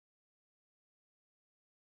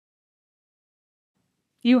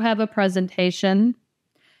You have a presentation.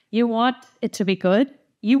 You want it to be good.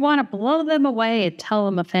 You want to blow them away and tell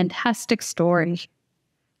them a fantastic story.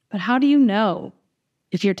 But how do you know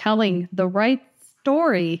if you're telling the right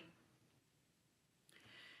story?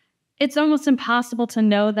 It's almost impossible to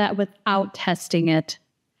know that without testing it.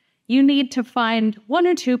 You need to find one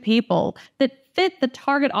or two people that fit the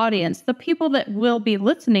target audience, the people that will be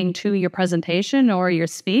listening to your presentation or your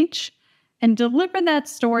speech, and deliver that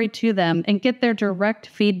story to them and get their direct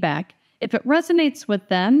feedback. If it resonates with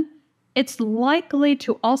them, it's likely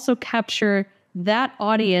to also capture that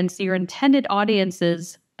audience, your intended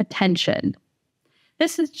audience's attention.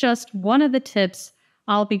 This is just one of the tips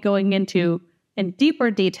I'll be going into in deeper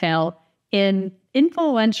detail in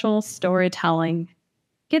influential storytelling.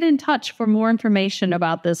 Get in touch for more information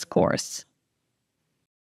about this course.